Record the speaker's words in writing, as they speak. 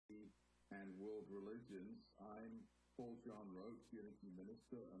and World Religions. I'm Paul John Roach, Unity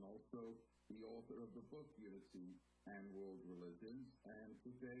Minister, and also the author of the book Unity and World Religions. And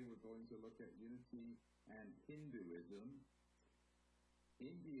today we're going to look at unity and Hinduism.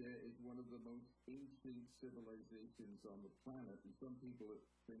 India is one of the most ancient civilizations on the planet, and some people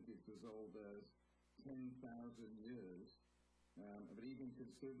think it's as old as 10,000 years, but even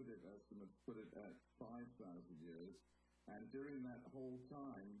conservative estimates put it at 5,000 years. And during that whole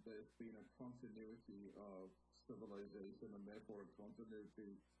time, there's been a continuity of civilization and therefore a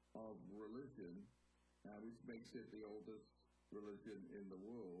continuity of religion, which makes it the oldest religion in the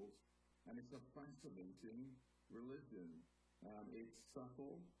world. And it's a fascinating religion. It's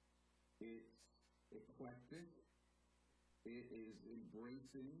subtle, it's eclectic, it is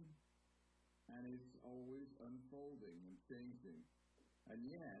embracing, and it's always unfolding and changing. And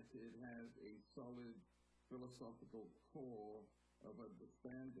yet, it has a solid philosophical core of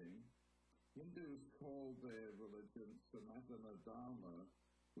understanding. Hindus call their religion Sanatana Dharma,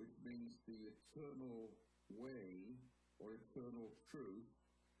 which means the eternal way or eternal truth.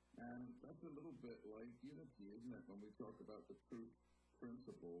 And that's a little bit like unity, isn't it, when we talk about the truth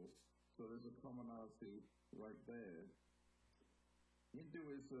principles? So there's a commonality right there.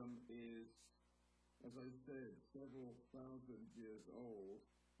 Hinduism is, as I said, several thousand years old,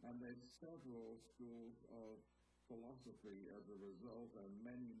 and there's several schools of philosophy as a result, and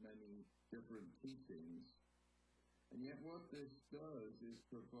many, many different teachings. And yet what this does is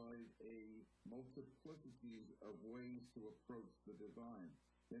provide a multiplicity of ways to approach the divine.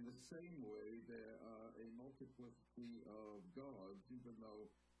 In the same way, there are a multiplicity of gods, even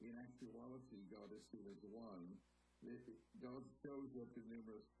though in actuality God is seen as one. God shows up in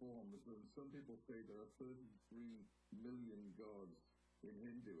numerous forms, and some people say there are 33 million gods in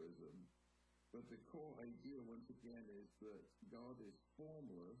Hinduism. But the core idea, once again, is that God is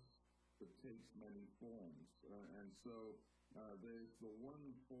formless, but takes many forms. And so there's the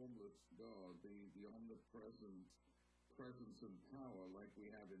one formless God, the omnipresent presence and power like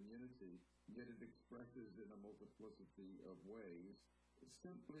we have in unity, yet it expresses in a multiplicity of ways.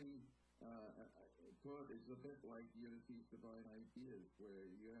 Simply put, it's a bit like unity's divine ideas, where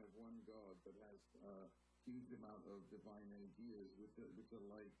you have one God that has a huge amount of divine ideas, which are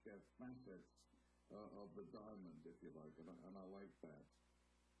like facets of the diamond, if you like, and I like that.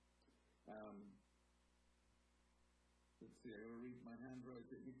 Let's see, I'm going to read my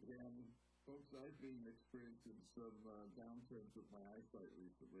handwriting again. Folks, I've been experiencing some downturns with my eyesight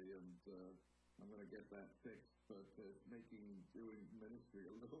recently, and I'm going to get that fixed, but it's making doing ministry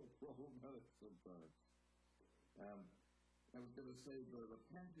a little problematic sometimes. I was going to say that the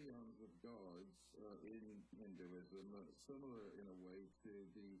pantheons of gods in Hinduism are similar in a way to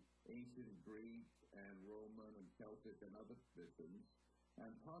the ancient Greek and Roman and Celtic and other traditions,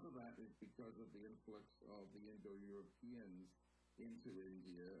 and part of that is because of the influx of the Indo-Europeans into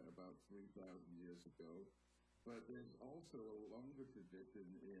India about 3,000 years ago. But there's also a longer tradition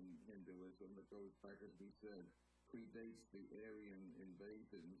in Hinduism that goes back, as we said, predates the Aryan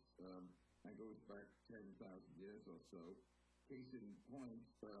invasions, and goes back 10,000 years or so. Case in point,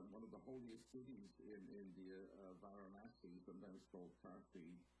 one of the holiest cities in India, Varanasi, sometimes called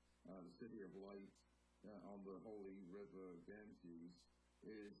Kashi, the city of light on the holy river Ganges,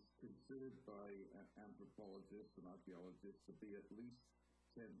 is considered by anthropologists and archaeologists to be at least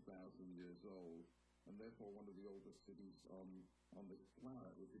 10,000 years old, and therefore one of the oldest cities on this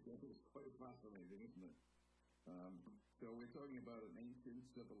planet, which again is quite fascinating, isn't it? So we're talking about an ancient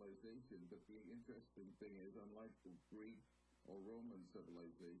civilization, but the interesting thing is, unlike the Greek or Roman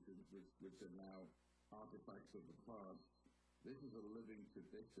civilizations, which are now artifacts of the past, this is a living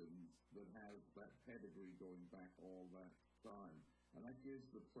tradition that has that pedigree going back all that time. And that gives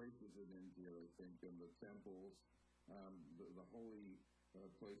the places in India, I think, and the temples, the holy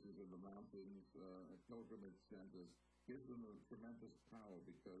places in the mountains, pilgrimage centers, gives them a tremendous power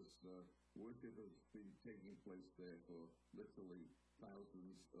because worship has been taking place there for literally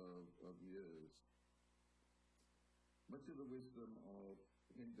thousands of years. Much of the wisdom of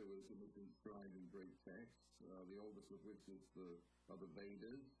Hinduism is enshrined in great texts, the oldest of which is the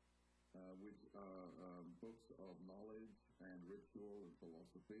Vedas, which are books of knowledge and ritual and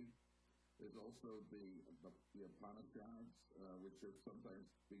philosophy. There's also the Upanishads, which have sometimes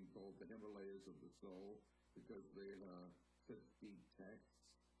been called the Himalayas of the soul, because they are such deep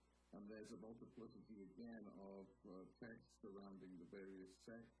texts. And there's a multiplicity again of texts surrounding the various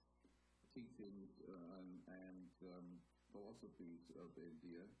sects, teachings, and philosophies of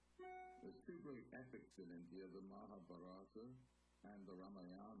India. There's two great epics in India, the Mahabharata and the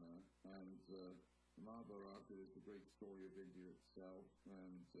Ramayana, and the Mahabharata is the great story of India itself,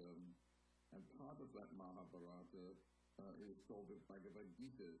 and And part of that Mahabharata is called the Bhagavad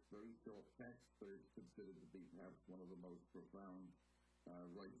Gita. It's a very short text, but it's considered to be perhaps one of the most profound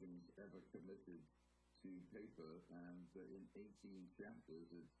writings ever committed to paper. And in 18 chapters,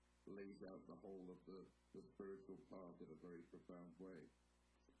 it lays out the whole of the spiritual path in a very profound way.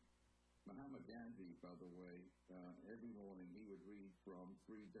 Mahatma Gandhi, by the way, every morning he would read from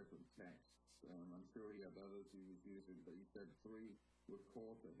 3 different texts. I'm sure he had others he was using, but he said 3 were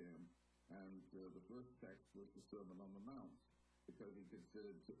core to him. And the first text was the Sermon on the Mount, because he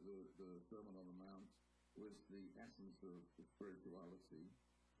considered the Sermon on the Mount was the essence of spirituality.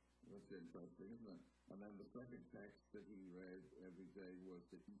 That's interesting, isn't it? And then the second text that he read every day was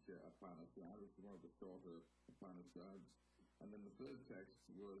the Isha Upanishad, which is one of the shorter Upanishads. And then the third text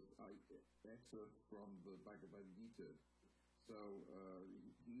was excerpts from the Bhagavad Gita. So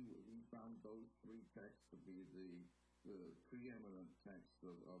he found those 3 texts to be the preeminent texts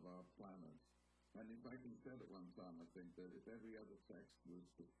of our planet. And in fact, he said at one time, I think, that if every other text was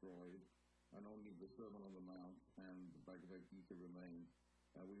destroyed and only the Sermon on the Mount and the Bhagavad Gita remained,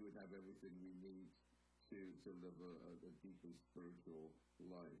 we would have everything we need to live a deeply spiritual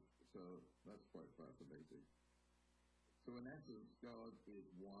life. So that's quite fascinating. So in essence, God is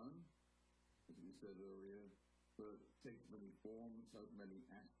one, as we said earlier, but takes many forms, has many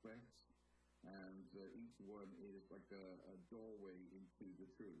aspects, and each one is like a doorway into the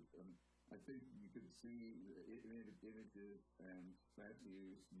truth. And I think you can see images and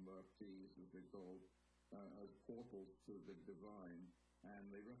statues, murtis, as they're called, as portals to the divine,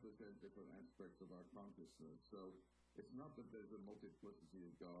 and they represent different aspects of our consciousness. So it's not that there's a multiplicity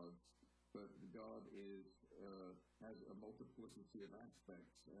of gods, but God has a multiplicity of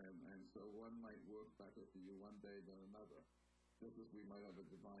aspects, and so one might work better for you one day than another. Just as we might have a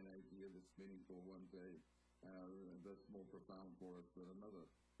divine idea that's meaningful one day, that's more profound for us than another.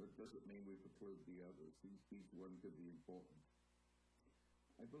 But it doesn't mean we preclude the others. Each one could be important.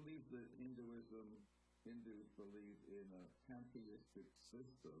 I believe that Hindus believe in a pantheistic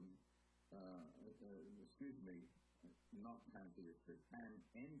system, not pantheistic,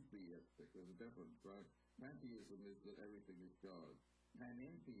 panentheistic. There's a difference, right? Pantheism is that everything is God.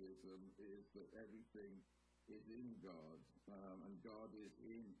 Panentheism is that everything is in God, and God is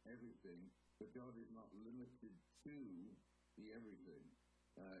in everything, but God is not limited to the everything.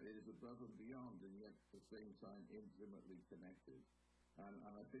 It is above and beyond, and yet at the same time intimately connected.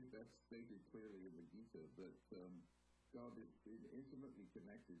 And I think that's stated clearly in the Gita, that God is intimately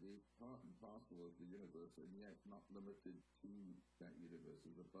connected, is part and parcel of the universe, and yet not limited to that universe,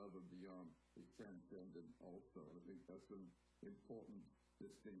 is above and beyond, is transcendent also. I think that's an important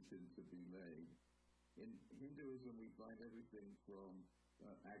distinction to be made. In Hinduism, we find everything from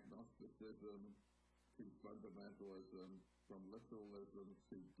agnosticism to fundamentalism, from literalism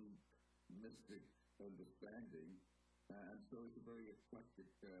to deep mystic understanding, and so it's a very eclectic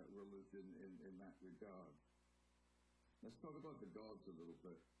religion in that regard. Let's talk about the gods a little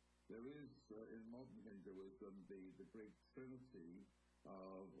bit. There is, in modern Hinduism, the great trinity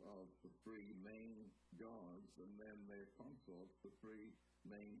of the 3 main gods, and then their consorts, the 3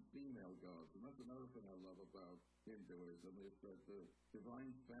 main female gods. And that's another thing I love about Hinduism, is that the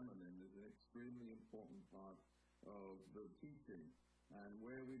divine feminine is an extremely important part of the teaching. And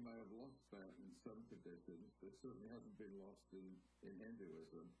where we may have lost that in some traditions, it certainly hasn't been lost in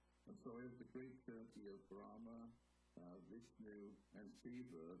Hinduism. And so we have the great trinity of Brahma, Vishnu, and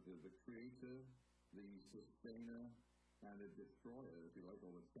Shiva, the creator, the sustainer, and the destroyer, if you like,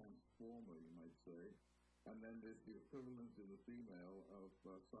 or the transformer, you might say. And then there's the equivalent in the female of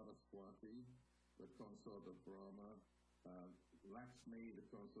Saraswati, the consort of Brahma, Lakshmi, the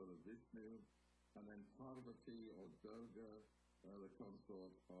consort of Vishnu, and then Parvati or Durga, the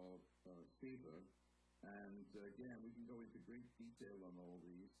consort of Shiva. And again, we can go into great detail on all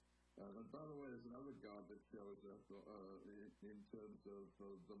these. And by the way, there's another god that shows up in terms of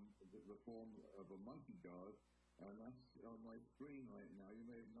the form of a monkey god, and that's on my screen right now. You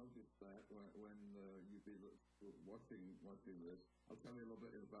may have noticed that when you've been watching this. I'll tell you a little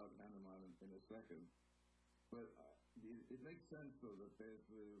bit about Hanuman in a second. But it makes sense, though, that there's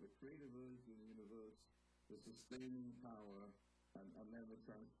the creative urge in the universe, the sustaining power, and then the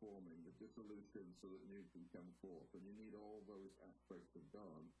transforming, the dissolution so that new can come forth. And you need all those aspects of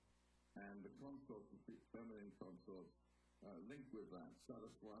God. And the consorts, the feminine consorts, linked with that.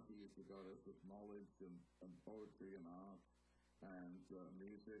 Saraswati is the goddess of knowledge and poetry and art and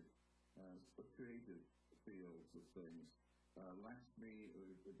music, the creative fields of things. Lakshmi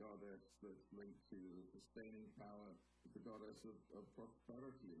is the goddess that's linked to the sustaining power, is the goddess of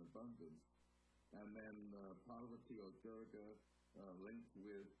prosperity and abundance. And then Parvati or Durga, linked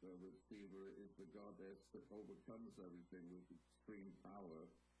with Shiva, the goddess that overcomes everything with extreme power,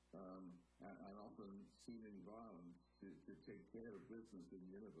 and often seeming violence to take care of business in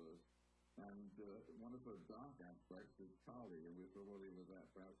the universe. And one of her dark aspects is Kali, and we're familiar with that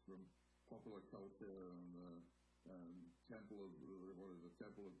perhaps from popular culture and Temple of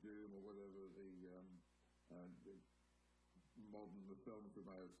Temple of Doom, or whatever the modern films we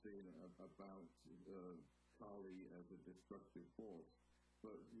might have seen about Kali as a destructive force.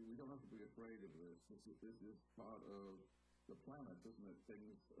 But we don't have to be afraid of this. This is part of the planet, isn't it?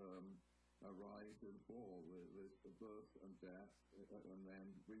 Things arise and fall. There's birth and death, and then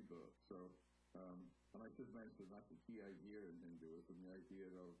rebirth. So, and I should mention that's a key idea in Hinduism, the idea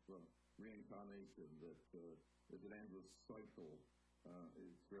of reincarnation, that there's an endless cycle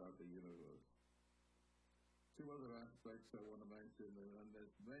throughout the universe. Two other aspects I want to mention, and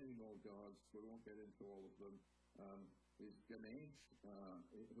there's many more gods, we won't get into all of them, is Ganesh,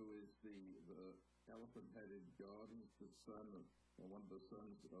 who is the elephant-headed god. He's the son of, or one of the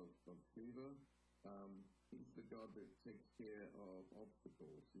sons of Shiva. He's the god that takes care of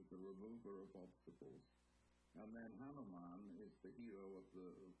obstacles. He's the remover of obstacles. And then Hanuman is the hero of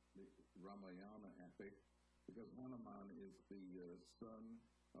the Ramayana epic, because Hanuman is the son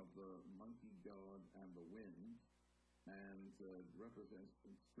of the monkey god and the wind, and represents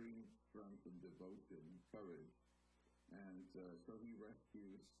extreme strength and devotion, courage. And so he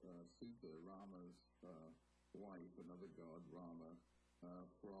rescues Sita, Rama's wife, another god, Rama,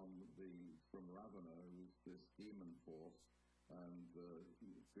 from Ravana, who's this demon force. And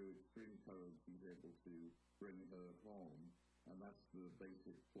through extreme courage, he's able to bring her home. And that's the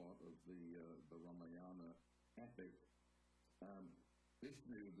basic plot of the Ramayana epic.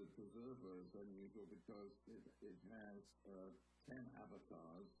 Vishnu, the preserver, is unusual because it has 10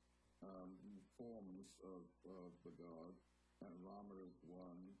 avatars, forms of the god. Rama is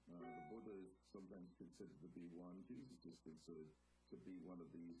one. The Buddha is sometimes considered to be one. Jesus is considered to be one of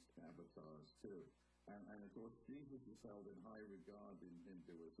these avatars too. And of course, Jesus is held in high regard in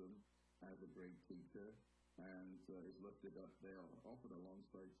Hinduism as a great teacher, and is lifted up there often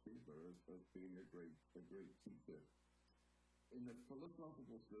alongside Shiva as being a great teacher. In the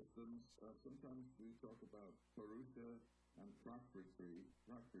philosophical systems, sometimes we talk about Purusha and Prakriti.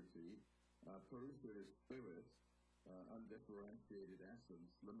 Purusha is spirit, undifferentiated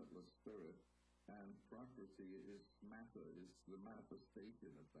essence, limitless spirit, and Prakriti is matter, is the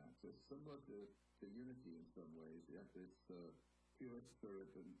manifestation of that. So it's similar to unity in some ways. You have this pure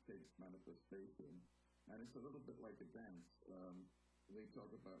spirit that takes manifestation, and it's a little bit like a dance. They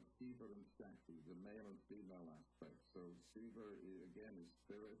talk about Shiva and Shakti, the male and female aspect. So Shiva, again, is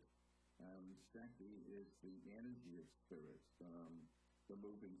spirit, and Shakti is the energy of spirit, the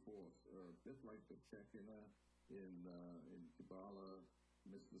moving force. Just like the Shekinah in Kabbalah,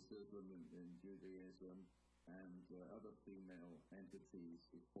 mysticism in Judaism, and other female entities,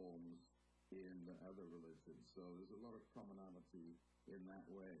 forms in other religions. So there's a lot of commonality in that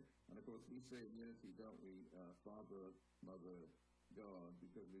way. And of course, we say unity, don't we? Father, Mother, God,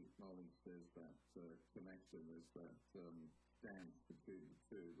 because we acknowledge there's that connection, there's that dance between the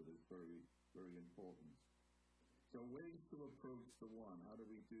two that is very, very important. So ways to approach the one, how do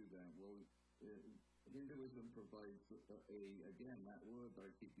we do that? Well, Hinduism provides, again, that word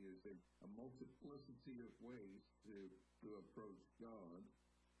I keep using, a multiplicity of ways to approach God,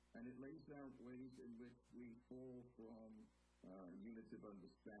 and it lays out ways in which we fall from unity of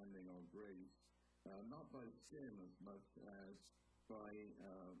understanding or grace, not by sin as much as by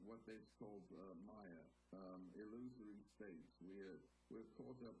what they've called Maya, illusory states. We're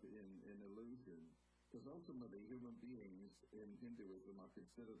caught up in illusion, because ultimately human beings in Hinduism are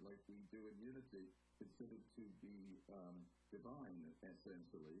considered, like we do in unity, considered to be divine,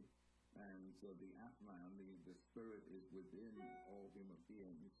 essentially. And the Atman, the spirit, is within all human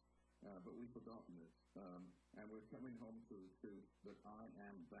beings, but we've forgotten it. And we're coming home to the truth that I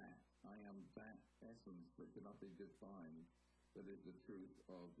am that. I am that essence that cannot be defined, that is the truth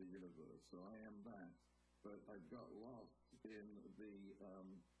of the universe. So I am that. But I've got lost in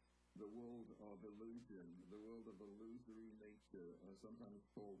the world of illusion, the world of illusory nature, sometimes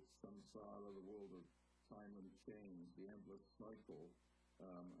called samsara, the world of time and change, the endless cycle,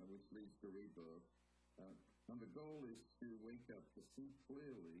 which leads to rebirth. And the goal is to wake up, to see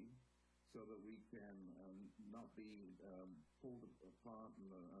clearly, so that we can not be pulled apart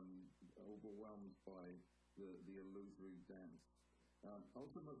and overwhelmed by the illusory dance.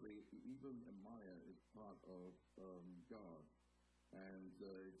 Ultimately, even Maya is part of God. And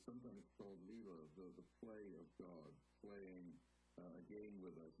it's sometimes called Leela, the play of God, playing a game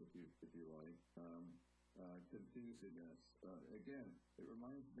with us, if you like, confusing us. Again, it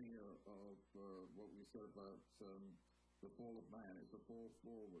reminds me of what we said about the fall of man. It's a fall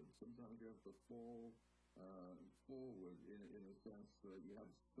forward. Sometimes you have to fall forward in a sense that you have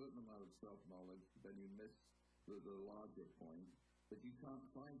a certain amount of self-knowledge, then you miss the larger point, but you can't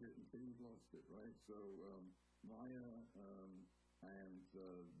find it until you've lost it, right? So Maya and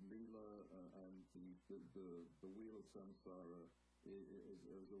Leela and the Wheel of Samsara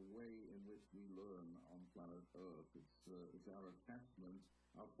is a way in which we learn on planet Earth. It's our attachment,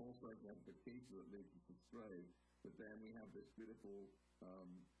 our false identification that leads us astray, but then we have this beautiful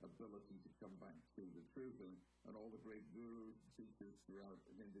ability to come back to the truth, and all the great gurus, teachers throughout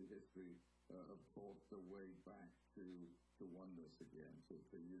Hindu history have taught the way back to oneness again,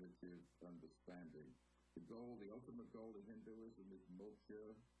 to unity of understanding. The goal, the ultimate goal in Hinduism is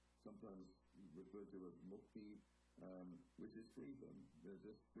moksha, sometimes referred to as mukti, which is freedom. There's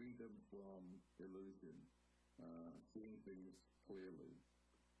this freedom from illusion, seeing things clearly.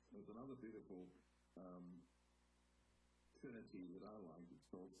 There's another beautiful trinity that I like. It's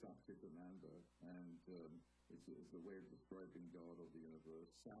called Satchitananda, and it's a way of describing God or the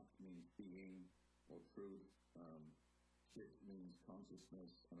universe. Sat means being or truth. Chit means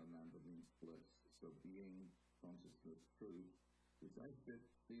consciousness, and Ananda means bliss. So being, consciousness, truth, which I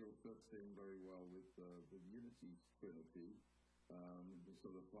feel fits in very well with the unity trinity. So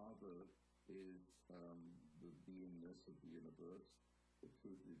the Father is the beingness of the universe, the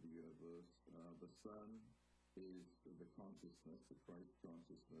truth of the universe. The Son is the consciousness, the Christ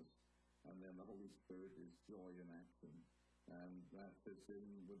consciousness, and then the Holy Spirit is joy in action. And that fits in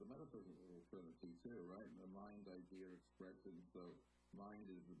with the metaphysical trinity too, right? The mind, idea, expression. So mind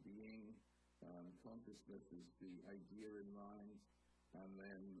is the being, consciousness is the idea in mind, and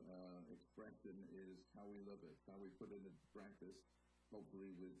then expression is how we live it, how we put it into practice,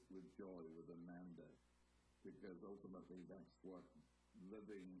 hopefully with joy, with Ananda. Because ultimately that's what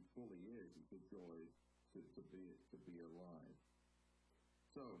living fully is the joy to be alive.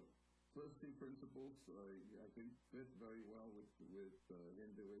 So, first two principles, I think, fit very well with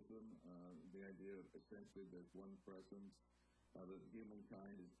Hinduism. The idea of essentially there's one presence, that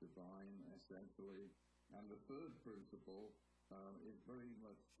humankind is divine, essentially. And the third principle is very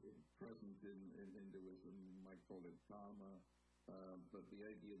much present in Hinduism. You might call it karma, but the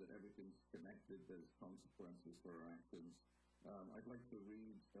idea that everything's connected, there's consequences for our actions. I'd like to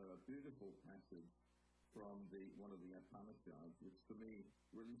read a beautiful passage from one of the Upanishads, which to me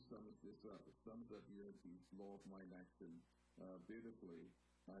really sums this up. It sums up unity's law of mind action beautifully.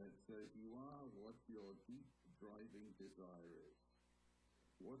 And it says, you are what your deep driving desire is.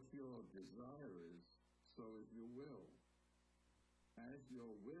 What your desire is, so is your will. As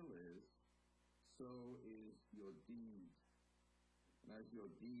your will is, so is your deed. And as your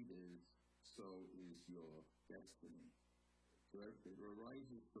deed is, so is your destiny. So it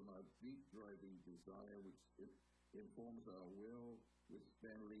arises from our deep driving desire, which informs our will, which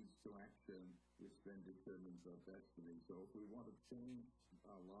then leads to action, which then determines our destiny. So if we want to change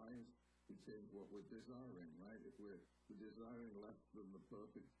our lives, we change what we're desiring, right? If we're desiring less than the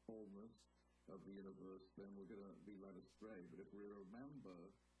perfect wholeness of the universe, then we're going to be led astray. But if we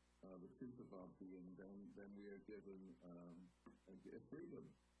remember the truth of our being, then we are given a freedom.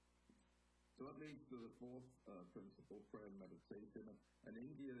 So that leads to the fourth principle, prayer and meditation. And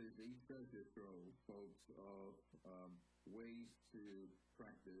India is a treasure trove, folks, of ways to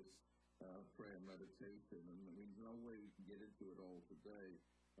practice prayer and meditation. And there's no way we can get into it all today.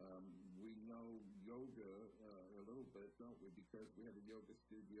 We know yoga a little bit, don't we? Because we have a yoga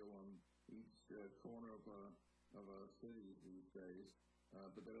studio on each corner of our cities these days.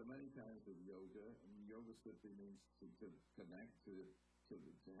 But there are many kinds of yoga. And yoga simply means to connect, to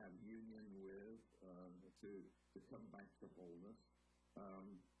have union with, to come back to wholeness.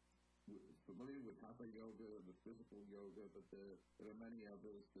 Familiar with Hatha yoga, the physical yoga, but there are many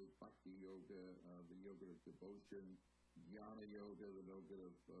others. There's Bhakti yoga, the yoga of devotion, Jnana yoga, the yoga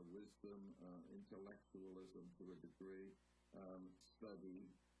of wisdom, intellectualism to a degree, study,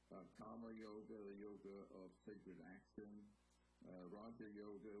 Karma yoga, the yoga of sacred action, Raja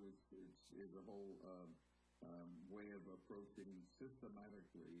yoga, which is a whole way of approaching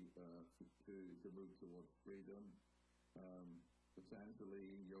systematically to move towards freedom.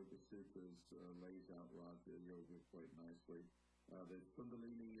 Patanjali Yoga Sutras lays out Raja yoga quite nicely. There's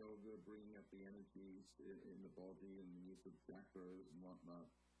Kundalini yoga, bringing up the energies in the body and the use of chakras and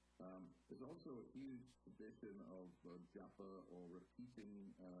whatnot. There's also a huge tradition of japa, or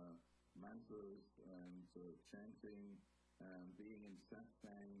repeating mantras and chanting and being in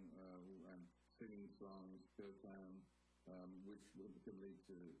satsang and singing songs, kirtan, which can lead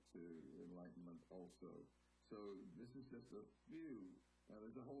to enlightenment also. So this is just a few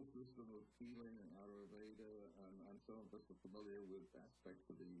There's a whole system of healing and Ayurveda, and some of us are familiar with aspects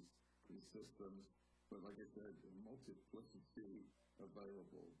of these systems, but like I said, multiplicity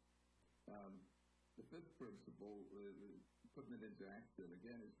available. The fifth principle, putting it into action,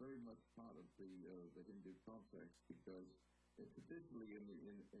 again, is very much part of the Hindu context, because traditionally in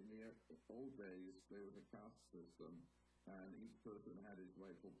the old days, there was a caste system, and each person had his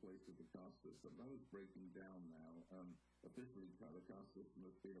rightful place in the caste system. That is breaking down now. Officially, the caste system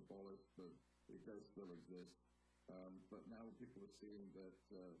has been abolished, but it does still exist. But now people are seeing that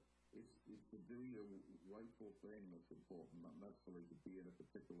it's to do your rightful thing that's important, not necessarily to be in a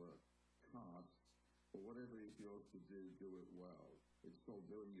particular caste, but whatever is yours to do it well. It's called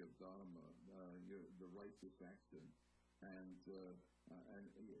doing your dharma, the righteous action. And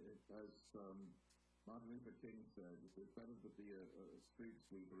as Martin Luther King said, it's better to be a street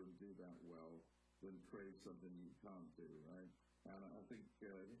sweeper and do that well than crave something you can't do, right? And I think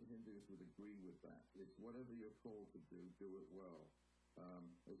Hindus would agree with that. It's whatever you're called to do it well.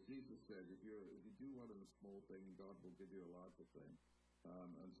 As Jesus said, if you do one in a small thing, God will give you a larger thing.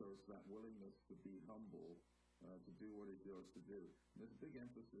 And so it's that willingness to be humble, to do what is yours to do. And there's a big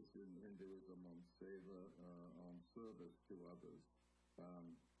emphasis in Hinduism on seva, on service to others,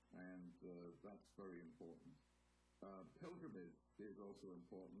 and that's very important. Pilgrimage is also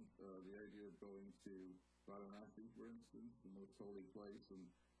important. The idea of going to Varanasi, for instance, the most holy place, and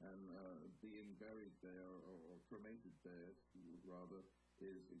being buried there, or cremated there, rather,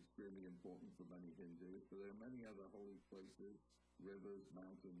 is extremely important for many Hindus. But there are many other holy places, rivers,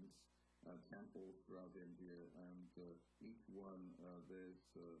 mountains, temples throughout India, and each one there's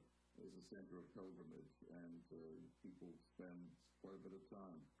a center of pilgrimage, and people spend quite a bit of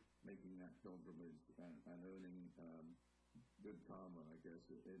time making that pilgrimage and earning good karma, I guess,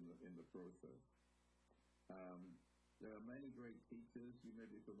 in the process. There are many great teachers. You may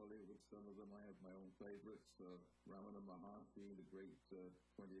be familiar with some of them. I have my own favorites. Ramana Maharshi, the great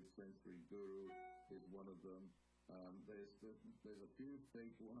 20th century guru, is one of them. There's a few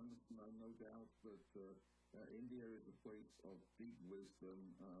fake ones, no doubt, but India is a place of deep wisdom,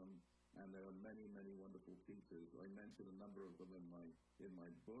 and there are many, many wonderful teachers. I mentioned a number of them in my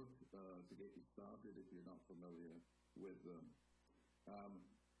book to get you started if you're not familiar with them.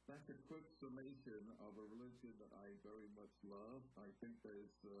 That's a quick summation of a religion that I very much love. I think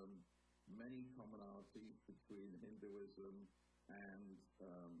there's many commonalities between Hinduism and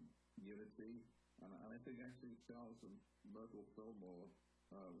unity. And I think actually Charles and Myrtle Fillmore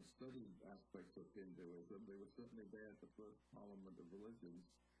studied aspects of Hinduism. They were certainly there at the first Parliament of Religions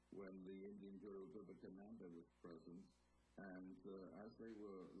when the Indian Guru Vivekananda was present. And as they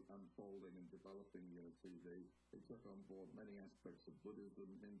were unfolding and developing unity, they took on board many aspects of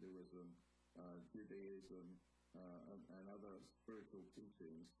Buddhism, Hinduism, Judaism, and other spiritual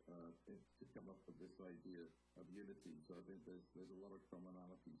teachings to come up with this idea of unity. So I think there's a lot of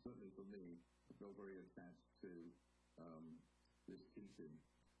commonality. Certainly for me, I feel very attached to this teaching.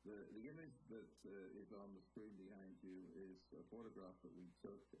 The image that is on the screen behind you is a photograph that we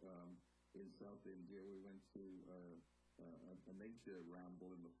took in South India. We went to a nature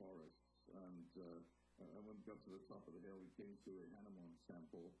ramble in the forests, and when we got to the top of the hill, we came to a Hanuman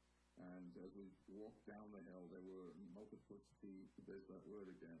temple, and as we walked down the hill, there were multiplicity, there's that word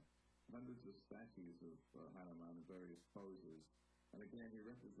again, hundreds of statues of Hanuman in various poses, and again, he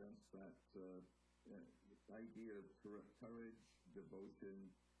represents that idea of courage, devotion,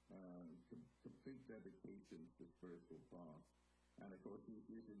 complete dedication to the spiritual path. And of course, he's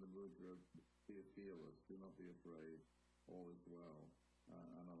using the mudra of be fearless, do not be afraid, all is well.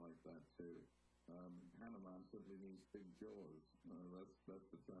 And I like that too. Hanuman simply means big jaws. That's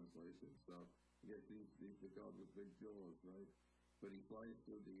the translation. So I guess he's the god with big jaws, right? But he flies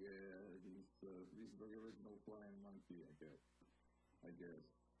through the air. He's the original flying monkey, I guess.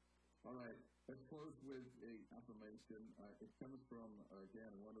 All right, let's close with a affirmation. It comes from,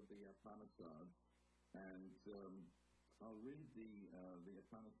 again, one of the Upanishads. And I'll read the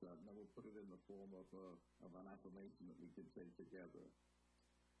Upanishad, and then we'll put it in the form of an affirmation that we can take together.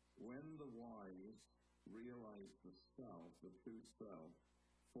 When the wise realize the self, the true self,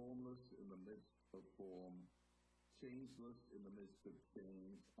 formless in the midst of form, changeless in the midst of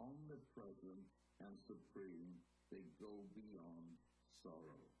change, omnipresent and supreme, they go beyond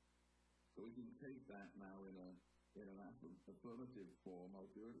sorrow. So we can take that now in an affirmative form.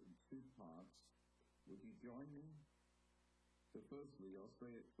 I'll do it in two parts. Would you join me? So firstly, I'll say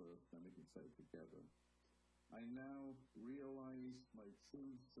it first, then we can say it together. I now realize my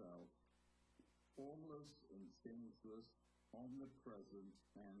true self, formless and changeless, omnipresent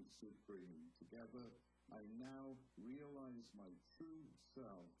and supreme. Together, I now realize my true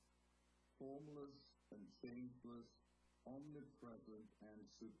self, formless and changeless, omnipresent and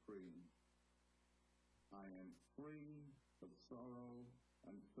supreme. I am free of sorrow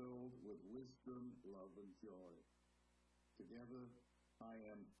and filled with wisdom, love, and joy. Together, I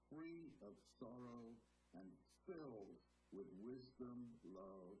am free of sorrow and filled with wisdom,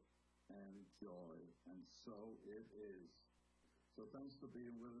 love, and joy. And so it is. So thanks for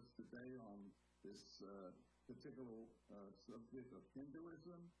being with us today on this particular subject of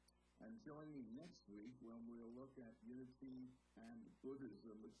Hinduism. And join me next week when we'll look at unity and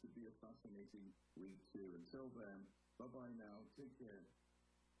Buddhism, which should be a fascinating week too. Until then, bye-bye now. Take care.